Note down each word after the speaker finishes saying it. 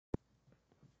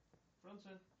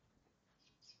Bronson.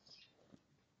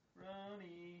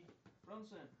 Ronnie.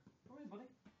 Bronson. Come here, buddy.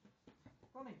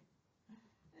 Ronnie.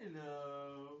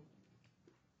 Hello.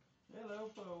 Hello,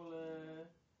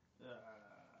 Polar.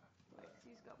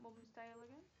 Lexi's got mum's tail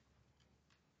again.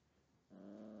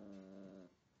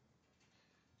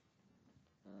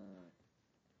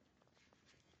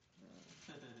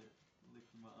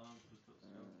 Licking my arms to stop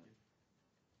stroking.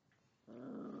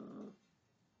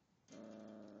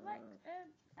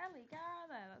 Ellie, get out of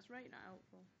there. That's right not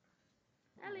helpful.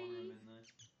 I Ellie. want him in there.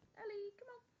 Ellie, come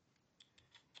on.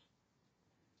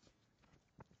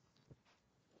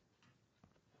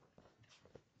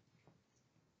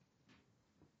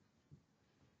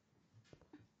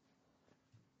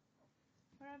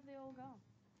 Where have they all gone?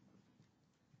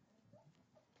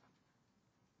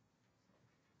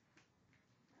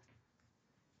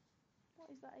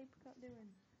 What is that apricot doing?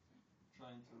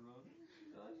 Trying to run.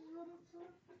 Did I just run up to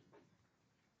him?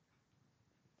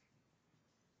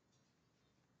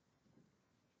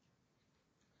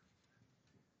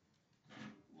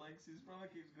 Lexi's brother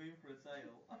keeps going for a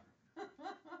tail.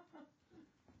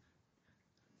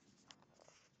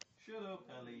 Shut up,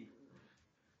 Ellie.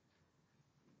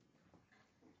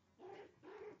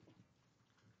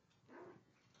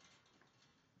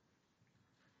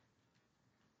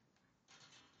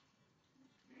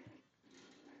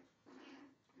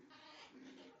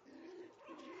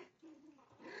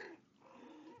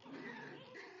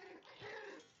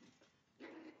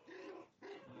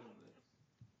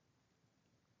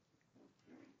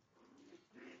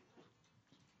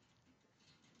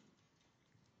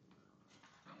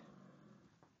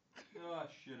 Oh,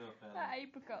 shut up, Ellie. That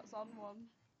apricot's on one.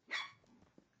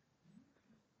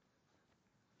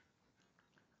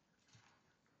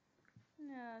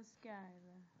 No,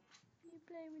 Skylar. You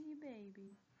play with your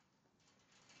baby.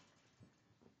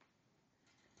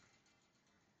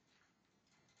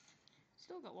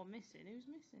 Still got one missing. Who's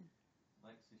missing?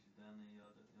 Lexi, she's down near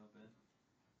your bed.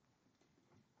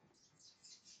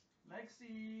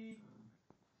 Lexi!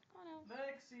 Come on, Elle.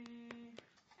 Lexi!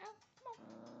 Elle, come on.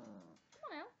 Come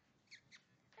on, Elle.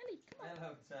 Ellie, come on.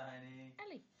 Hello, Tiny.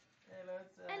 Ellie. Hello,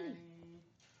 Tiny. Ellie.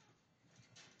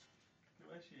 Look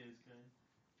where she is, going.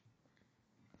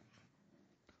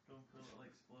 Going for a little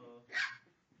explore.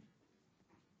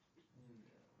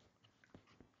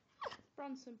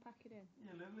 Bronson, pack it in.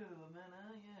 You're a lovely little man,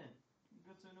 aren't you? You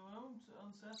got to know home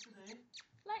on Saturday.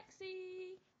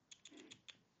 Lexi!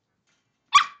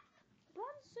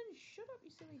 Bronson, shut up,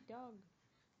 you silly dog.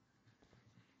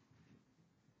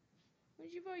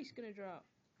 When's your voice gonna drop?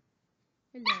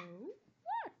 Hello?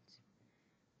 What?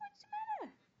 What's the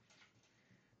matter?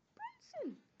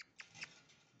 Bronson!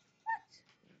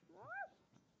 What?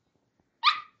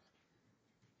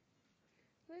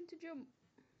 Learn to jump.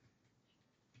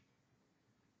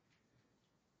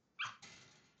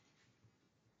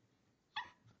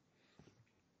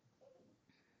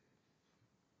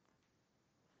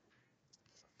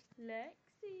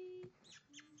 Lexi!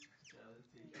 Tell the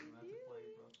teacher how to play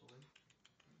properly.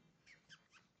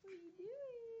 What are you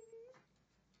doing?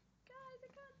 Guys, I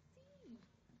can't see.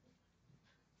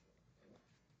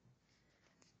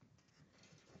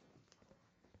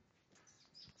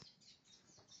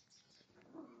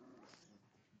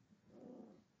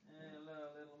 Hello,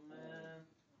 little man.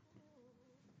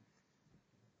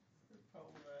 The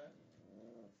polar.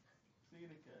 Seen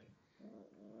a cat.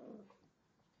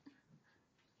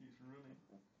 Keeps running.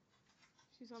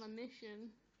 She's on a mission.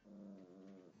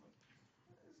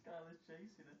 Skylar's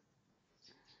chasing her.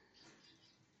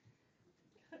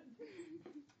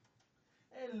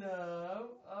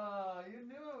 Hello. Oh, you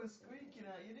knew I was squeaking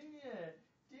at you, didn't you?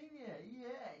 Didn't you?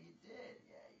 Yeah, you did.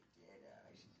 Yeah, you did.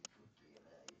 Oh, she's a good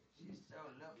girl. She's so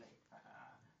lovely.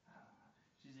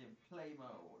 She's in play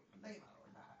mode. Play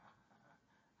mode.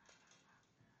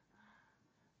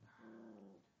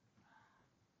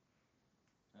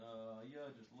 Oh,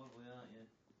 you're just lovely, aren't you?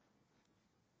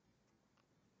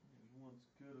 Just wants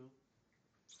cuddle.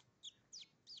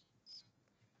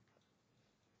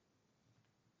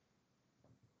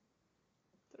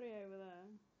 Three over there.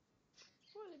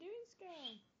 What are they doing,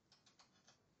 Sky?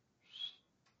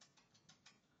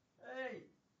 Hey,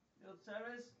 little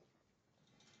terrace.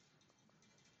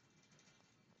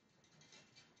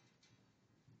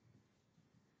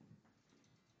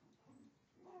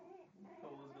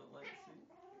 Polar's got Lexi.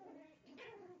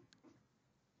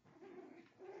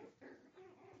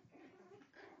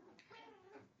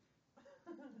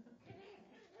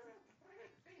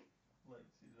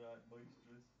 Lexi's right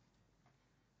boisterous.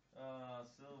 Ah,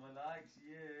 Silver likes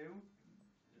you.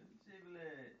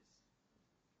 Giblets.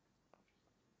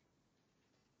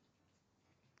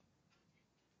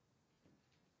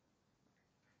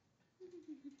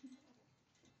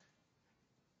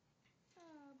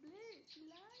 Oh, Blue, she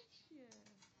likes you.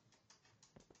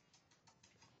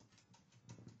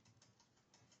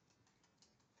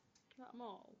 Got them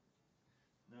all?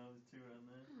 No, there's 2 around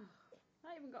there.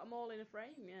 I haven't got them all in a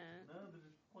frame yet. No, they're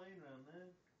just playing around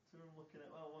there. 2 of them looking at,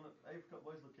 well, one apricot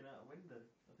boy's looking out a window.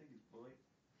 I think it's boy.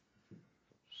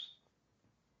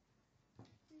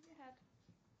 Move your head.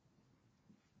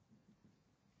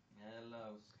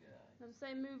 Hello, Sky. I'm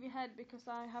saying move your head because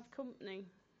I have company.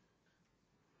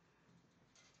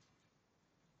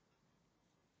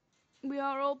 We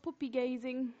are all puppy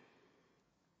gazing.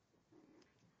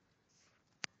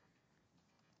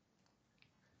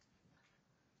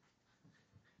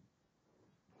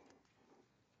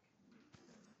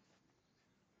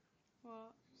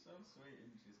 What? She's so sweet,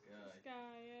 isn't she, Sky?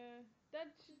 Sky, yeah. Dad,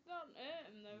 she don't hurt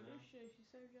him though, No. does she? She's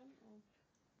so gentle.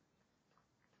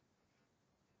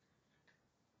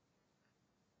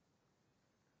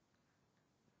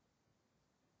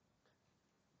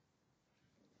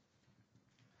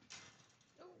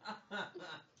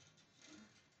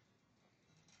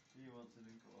 She wants a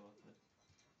drink of water.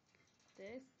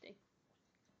 Thirsty.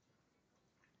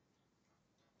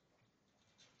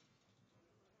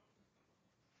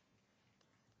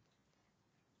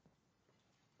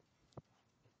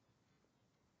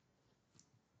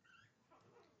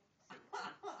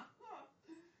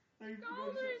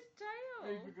 Hold his tail.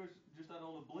 Apricot just had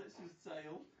all the Blitz's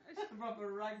tail.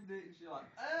 Proper ragged it and she's like,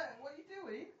 what are you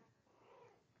doing?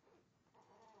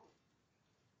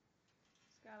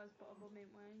 Skylar's put a bum in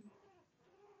way.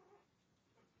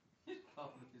 He's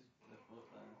popping his foot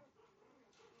down.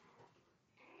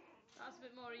 That's a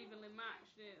bit more evenly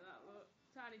matched, isn't it, that look?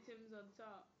 Tiny Tim's on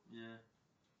top. Yeah.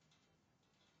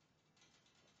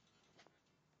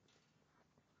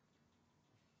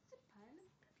 It's a pile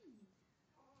of puppies.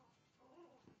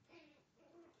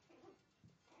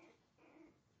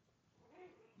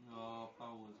 Oh,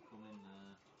 Paula's coming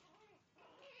there.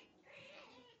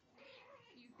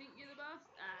 You think you're the boss?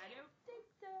 I don't think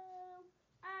so.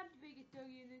 I'm the biggest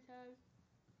doggy in this house.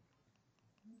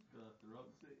 Go after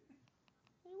Roxy.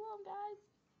 What do you want, guys?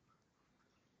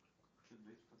 Should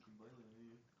be fucking boiling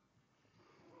here.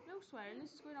 No swearing,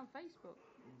 this is going on Facebook.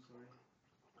 I'm sorry.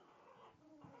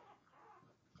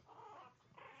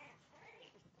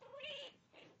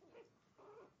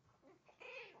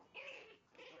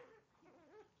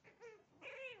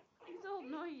 He's all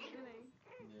noisy, isn't he?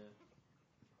 Yeah.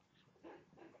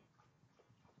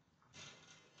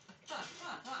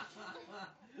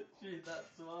 She's that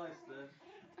twice then.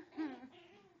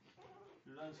 She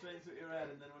ran straight into your head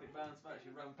and then when it bounced back she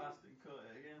ran past it and caught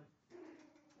it again.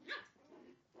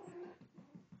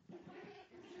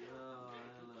 Oh,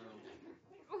 hello.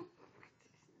 Oh,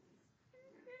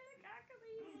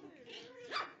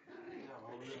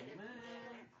 little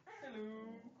man. Hello.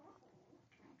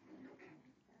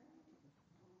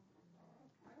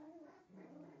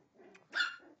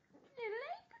 Little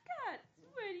apricots,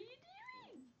 what are you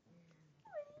doing?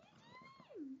 What are you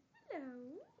doing?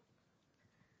 Hello.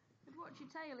 Watch your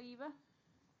tail, Eva.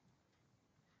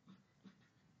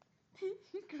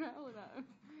 She's growling at him.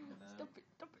 Stop it,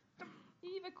 stop it, stop it.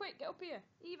 Eva, quick, get up here.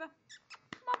 Eva,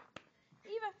 come on.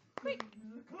 Eva, quick.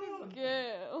 Good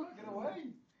girl. Get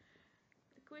away.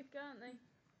 They're quick, aren't they?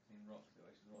 Seen Roxy, the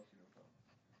way she's watching her phone.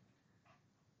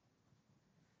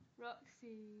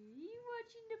 Roxy, you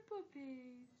watching the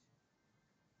puppies?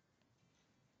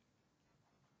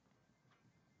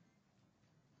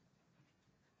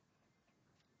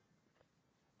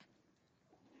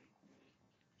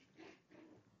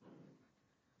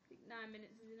 I think 9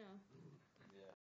 minutes is enough.